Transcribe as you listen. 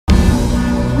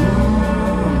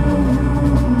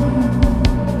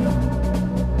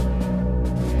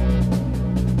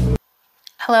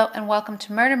Hello and welcome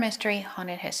to Murder Mystery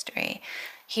Haunted History.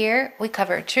 Here we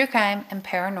cover true crime and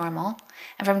paranormal,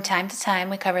 and from time to time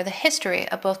we cover the history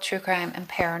of both true crime and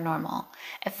paranormal.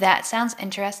 If that sounds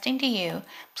interesting to you,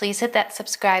 please hit that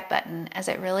subscribe button, as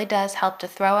it really does help to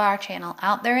throw our channel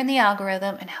out there in the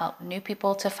algorithm and help new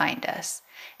people to find us.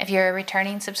 If you're a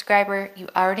returning subscriber, you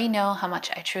already know how much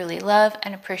I truly love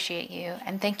and appreciate you,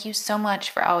 and thank you so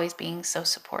much for always being so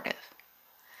supportive.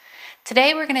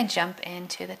 Today we're going to jump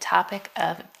into the topic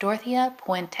of Dorothea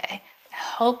Puente. I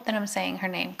hope that I'm saying her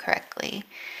name correctly.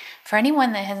 For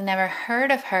anyone that has never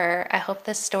heard of her, I hope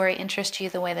this story interests you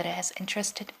the way that it has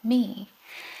interested me.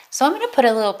 So I'm going to put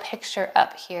a little picture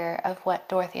up here of what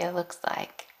Dorothea looks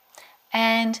like.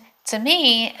 And to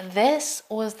me, this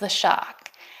was the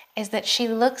shock, is that she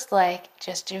looks like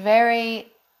just a very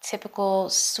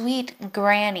typical sweet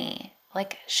granny.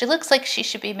 Like, she looks like she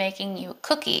should be making you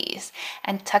cookies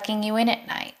and tucking you in at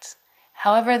night.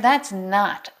 However, that's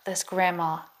not this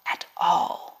grandma at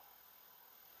all.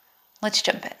 Let's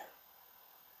jump in.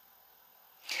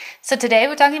 So today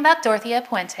we're talking about Dorothea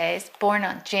Puente, born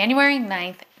on January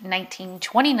 9th,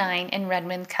 1929 in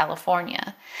Redmond,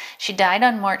 California. She died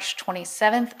on March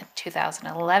 27th,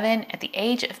 2011 at the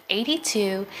age of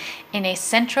 82 in a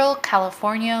Central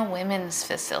California women's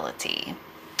facility.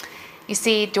 You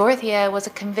see, Dorothea was a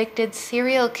convicted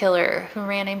serial killer who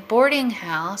ran a boarding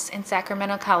house in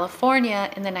Sacramento, California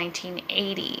in the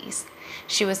 1980s.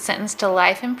 She was sentenced to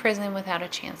life in prison without a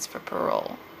chance for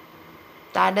parole.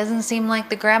 That doesn't seem like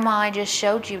the grandma I just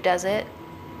showed you, does it?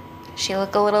 She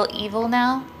look a little evil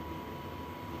now?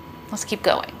 Let's keep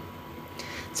going.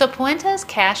 So Puentes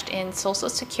cashed in Social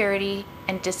Security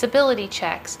and disability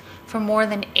checks for more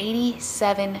than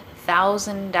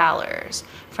 $87,000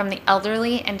 from the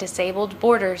elderly and disabled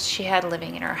boarders she had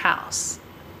living in her house.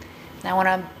 Now I want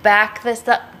to back this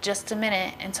up just a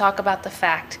minute and talk about the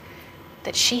fact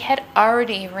that she had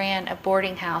already ran a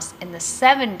boarding house in the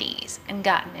 70s and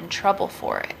gotten in trouble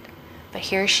for it. But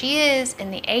here she is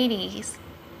in the 80s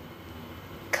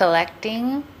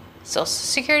collecting Social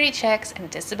Security checks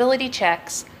and disability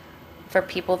checks for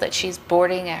people that she's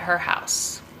boarding at her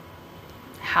house.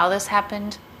 How this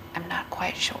happened, I'm not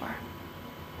quite sure.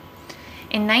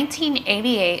 In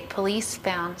 1988, police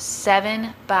found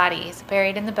 7 bodies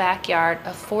buried in the backyard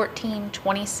of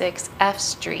 1426 F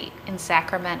Street in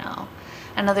Sacramento.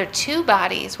 Another 2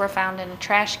 bodies were found in a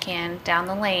trash can down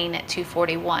the lane at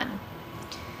 241.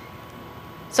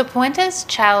 So Puente's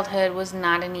childhood was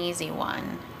not an easy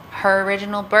one. Her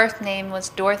original birth name was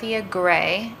Dorothea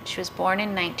Gray. She was born in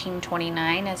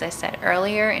 1929, as I said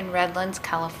earlier, in Redlands,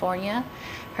 California.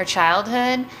 Her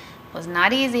childhood was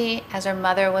not easy, as her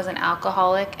mother was an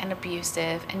alcoholic and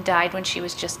abusive and died when she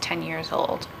was just 10 years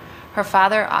old. Her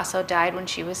father also died when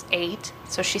she was 8,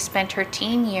 so she spent her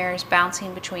teen years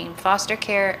bouncing between foster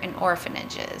care and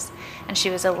orphanages, and she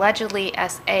was allegedly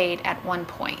SA'd at one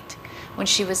point. When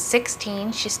she was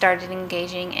 16, she started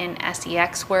engaging in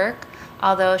sex work.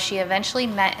 Although she eventually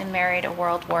met and married a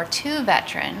World War II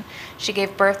veteran, she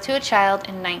gave birth to a child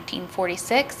in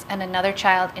 1946 and another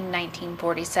child in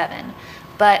 1947.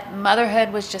 But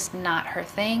motherhood was just not her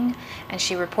thing, and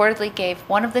she reportedly gave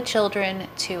one of the children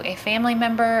to a family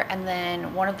member, and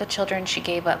then one of the children she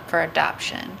gave up for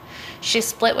adoption. She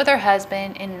split with her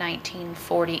husband in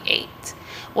 1948.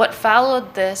 What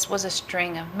followed this was a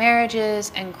string of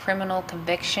marriages and criminal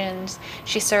convictions.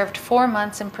 She served 4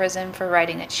 months in prison for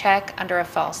writing a check under a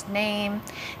false name,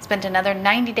 spent another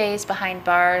 90 days behind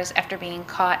bars after being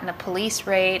caught in a police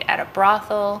raid at a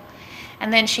brothel,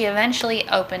 and then she eventually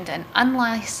opened an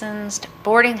unlicensed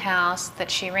boarding house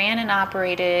that she ran and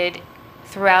operated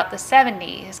throughout the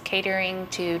 70s, catering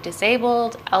to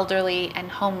disabled, elderly,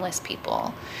 and homeless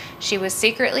people. She was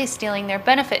secretly stealing their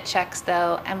benefit checks,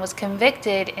 though, and was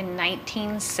convicted in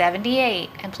 1978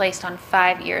 and placed on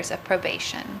 5 years of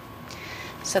probation.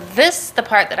 So this is the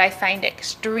part that I find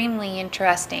extremely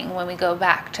interesting when we go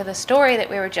back to the story that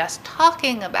we were just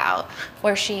talking about,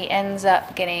 where she ends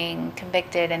up getting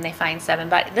convicted and they find 7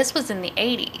 bodies. This was in the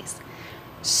 80s.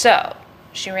 So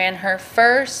she ran her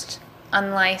first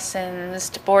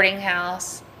unlicensed boarding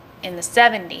house in the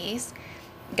 70s,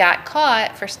 got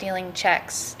caught for stealing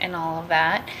checks and all of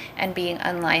that and being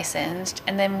unlicensed,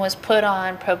 and then was put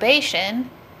on probation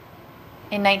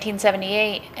in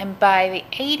 1978, and by the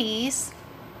 80s,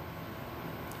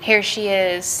 here she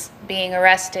is being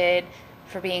arrested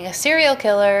for being a serial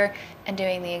killer and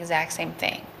doing the exact same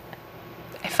thing.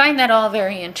 I find that all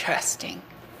very interesting.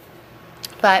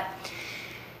 But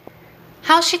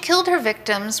how she killed her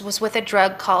victims was with a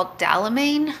drug called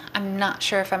Dalamane. I'm not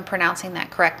sure if I'm pronouncing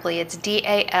that correctly. It's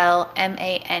D-A-L-M-A-N-E.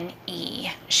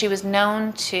 She was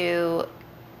known to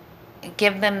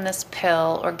give them this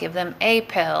pill or give them a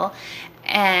pill,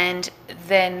 and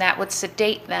then that would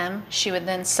sedate them. She would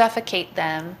then suffocate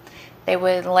them. They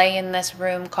would lay in this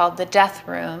room called the death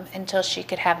room until she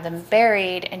could have them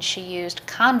buried, and she used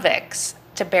convicts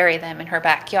to bury them in her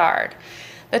backyard.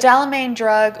 The Delamain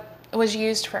drug was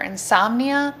used for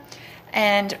insomnia,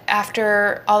 and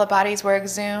after all the bodies were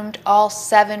exhumed, all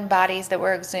 7 bodies that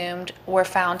were exhumed were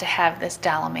found to have this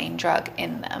Delamain drug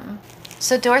in them.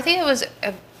 So Dorothea was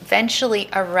eventually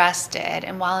arrested,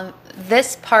 and while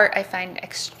this part I find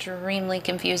extremely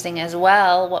confusing as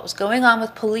well, what was going on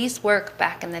with police work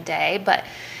back in the day, but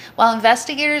while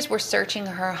investigators were searching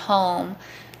her home,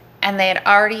 and they had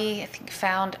already, I think,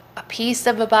 found a piece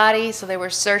of a body, so they were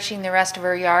searching the rest of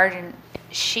her yard, and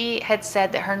she had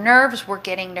said that her nerves were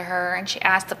getting to her, and she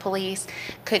asked the police,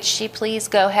 could she please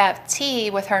go have tea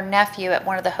with her nephew at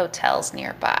one of the hotels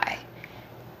nearby?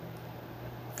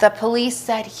 The police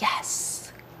said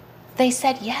yes. They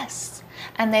said yes,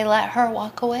 and they let her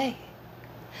walk away.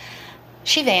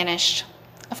 She vanished.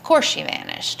 Of course she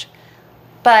vanished.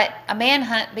 But a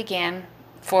manhunt began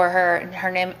for her, and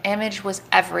her image was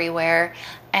everywhere.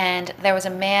 And there was a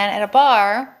man at a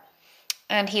bar,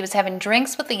 and he was having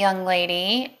drinks with a young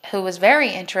lady who was very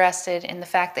interested in the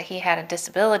fact that he had a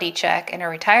disability check and a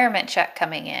retirement check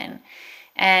coming in.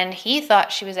 And he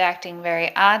thought she was acting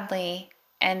very oddly.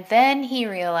 And then he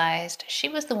realized she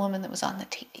was the woman that was on the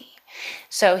TV.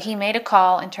 So he made a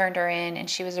call and turned her in, and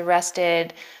she was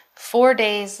arrested 4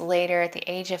 days later at the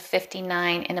age of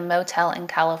 59 in a motel in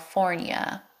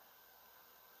California.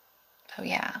 Oh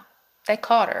yeah, they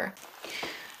caught her.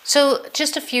 So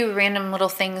just a few random little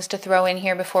things to throw in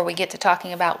here before we get to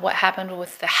talking about what happened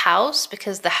with the house,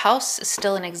 because the house is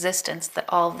still in existence that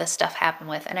all of this stuff happened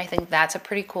with, and I think that's a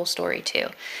pretty cool story too.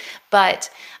 But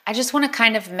I just want to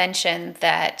kind of mention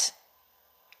that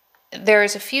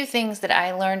there's a few things that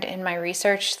I learned in my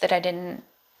research that I didn't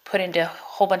put into a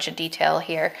whole bunch of detail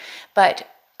here, but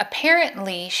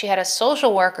apparently she had a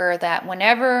social worker that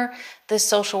whenever this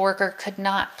social worker could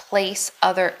not place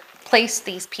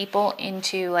these people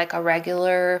into like a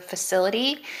regular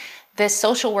facility, this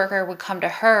social worker would come to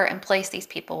her and place these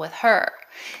people with her.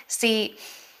 See,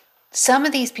 some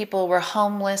of these people were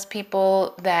homeless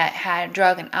people that had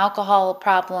drug and alcohol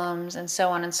problems and so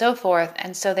on and so forth,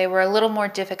 and so they were a little more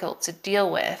difficult to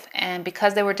deal with. And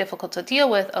because they were difficult to deal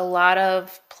with, a lot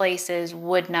of places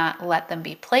would not let them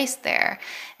be placed there.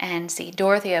 And see,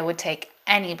 Dorothea would take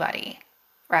anybody,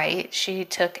 right? She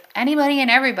took anybody and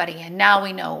everybody, and now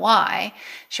we know why.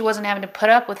 She wasn't having to put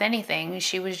up with anything.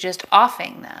 She was just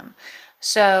offing them.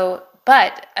 So,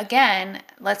 but again,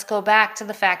 let's go back to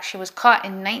the fact she was caught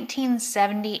in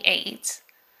 1978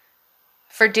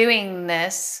 for doing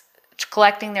this,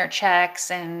 collecting their checks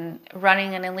and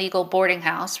running an illegal boarding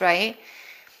house, right?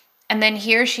 And then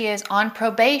here she is on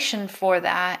probation for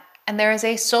that, and there is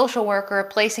a social worker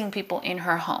placing people in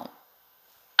her home.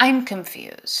 I'm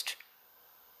confused.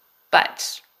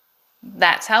 But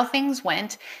that's how things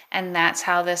went, and that's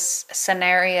how this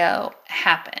scenario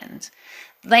happened.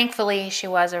 Thankfully, she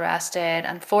was arrested.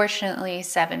 Unfortunately,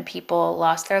 7 people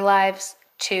lost their lives,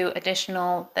 2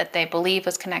 additional that they believe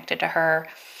was connected to her.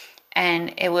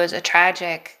 And it was a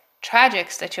tragic, tragic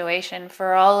situation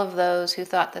for all of those who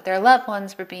thought that their loved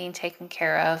ones were being taken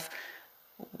care of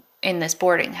in this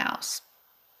boarding house.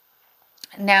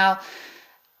 Now,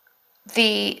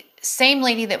 the same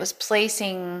lady that was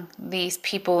placing these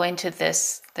people into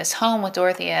this home with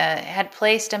Dorothea had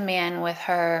placed a man with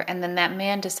her, and then that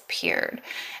man disappeared.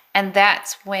 And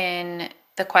that's when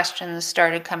the questions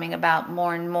started coming about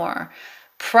more and more.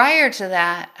 Prior to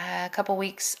that,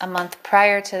 a month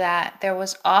prior to that, there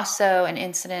was also an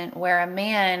incident where a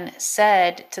man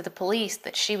said to the police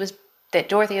that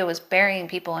Dorothea was burying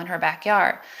people in her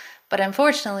backyard. But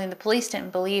unfortunately, the police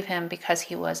didn't believe him because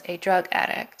he was a drug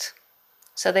addict.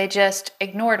 So they just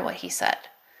ignored what he said.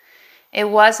 It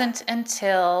wasn't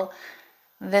until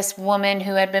this woman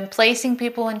who had been placing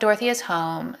people in Dorothea's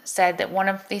home said that one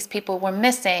of these people were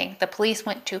missing. The police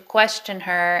went to question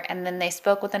her, and then they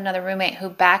spoke with another roommate who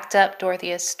backed up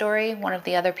Dorothea's story, one of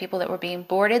the other people that were being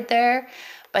boarded there.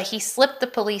 But he slipped the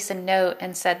police a note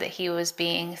and said that he was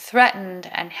being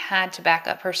threatened and had to back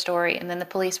up her story. And then the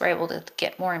police were able to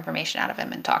get more information out of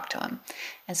him and talk to him.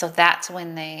 And so that's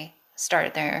when they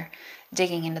started their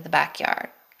digging into the backyard.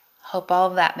 Hope all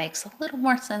of that makes a little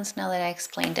more sense now that I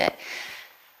explained it.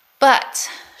 But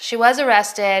she was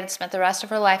arrested, spent the rest of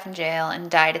her life in jail,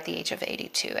 and died at the age of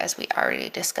 82, as we already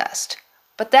discussed.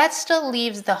 But that still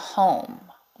leaves the home.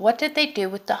 What did they do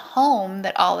with the home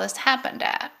that all this happened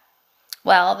at?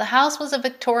 Well, the house was a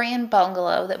Victorian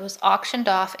bungalow that was auctioned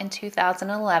off in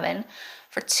 2011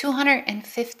 for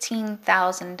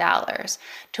 $215,000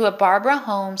 to a Barbara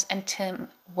Holmes and Tim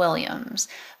Williams,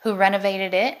 who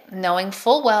renovated it, knowing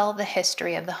full well the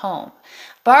history of the home.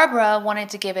 Barbara wanted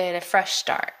to give it a fresh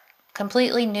start,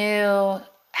 completely new,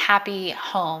 happy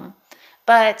home.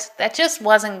 But that just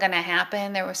wasn't going to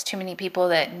happen. There was too many people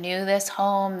that knew this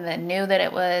home, that knew that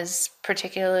it was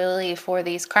particularly for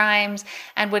these crimes,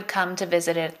 and would come to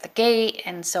visit it at the gate,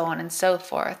 and so on and so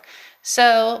forth.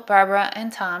 So Barbara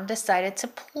and Tom decided to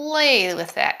play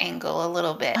with that angle a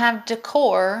little bit. Have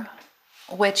decor,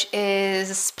 which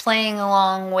is playing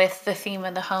along with the theme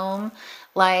of the home,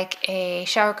 like a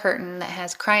shower curtain that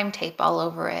has crime tape all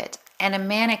over it, and a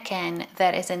mannequin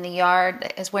that is in the yard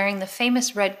that is wearing the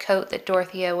famous red coat that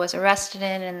Dorothea was arrested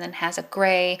in, and then has a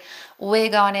gray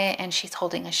wig on it, and she's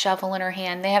holding a shovel in her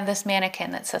hand. They have this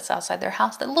mannequin that sits outside their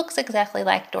house that looks exactly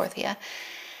like Dorothea.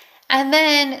 And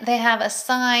then they have a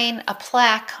sign, a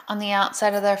plaque on the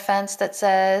outside of their fence that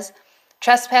says,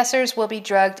 "Trespassers will be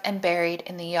drugged and buried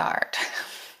in the yard."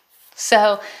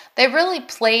 So they really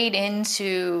played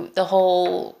into the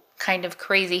whole kind of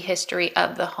crazy history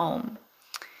of the home.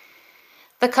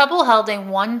 The couple held a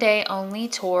one-day-only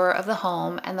tour of the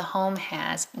home, and the home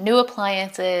has new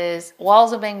appliances,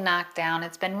 walls have been knocked down,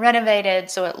 it's been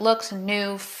renovated, so it looks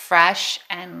new, fresh,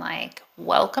 and like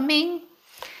welcoming.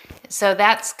 So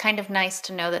that's kind of nice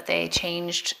to know that they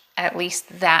changed at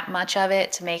least that much of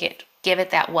it to make it, give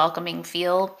it that welcoming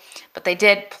feel. But they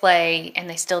did play, and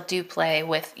they still do play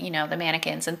with, you know, the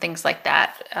mannequins and things like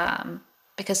that,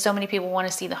 because so many people want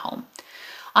to see the home.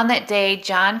 On that day,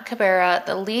 John Cabrera,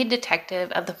 the lead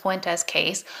detective of the Puentes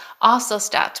case, also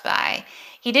stopped by.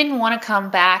 He didn't want to come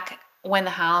back when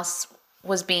the house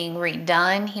was being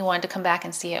redone. He wanted to come back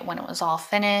and see it when it was all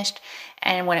finished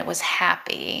and when it was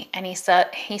happy. And he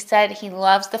said he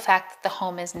loves the fact that the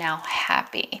home is now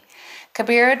happy.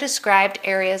 Cabrera described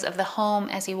areas of the home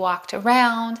as he walked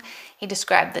around. He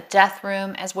described the death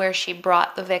room as where she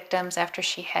brought the victims after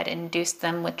she had induced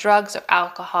them with drugs or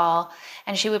alcohol,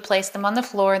 and she would place them on the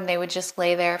floor and they would just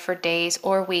lay there for days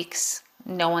or weeks.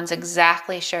 No one's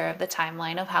exactly sure of the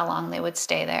timeline of how long they would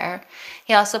stay there.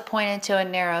 He also pointed to a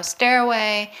narrow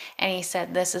stairway, and he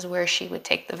said this is where she would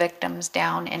take the victims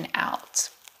down and out.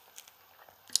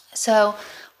 So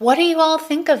what do you all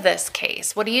think of this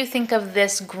case? What do you think of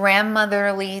this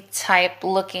grandmotherly type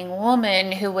looking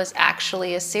woman who was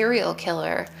actually a serial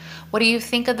killer? What do you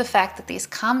think of the fact that these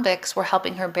convicts were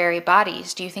helping her bury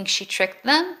bodies? Do you think she tricked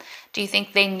them? Do you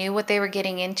think they knew what they were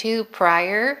getting into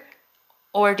prior?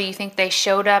 Or do you think they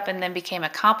showed up and then became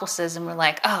accomplices and were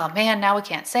like, oh man, now we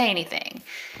can't say anything?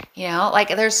 You know, like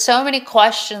there's so many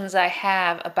questions I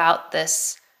have about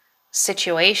this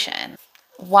situation.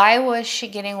 Why was she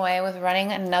getting away with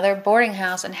running another boarding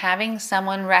house and having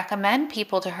someone recommend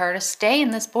people to her to stay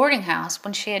in this boarding house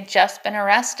when she had just been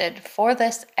arrested for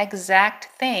this exact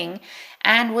thing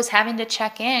and was having to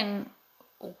check in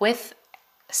with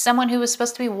someone who was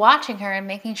supposed to be watching her and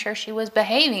making sure she was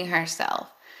behaving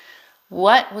herself?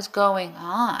 What was going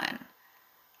on?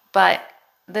 But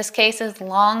this case is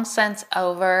long since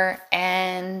over,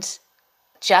 and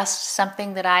just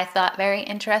something that I thought very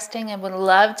interesting, and would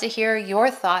love to hear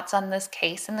your thoughts on this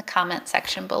case in the comment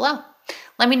section below.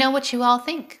 Let me know what you all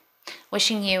think.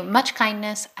 Wishing you much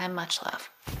kindness and much love.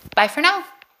 Bye for now.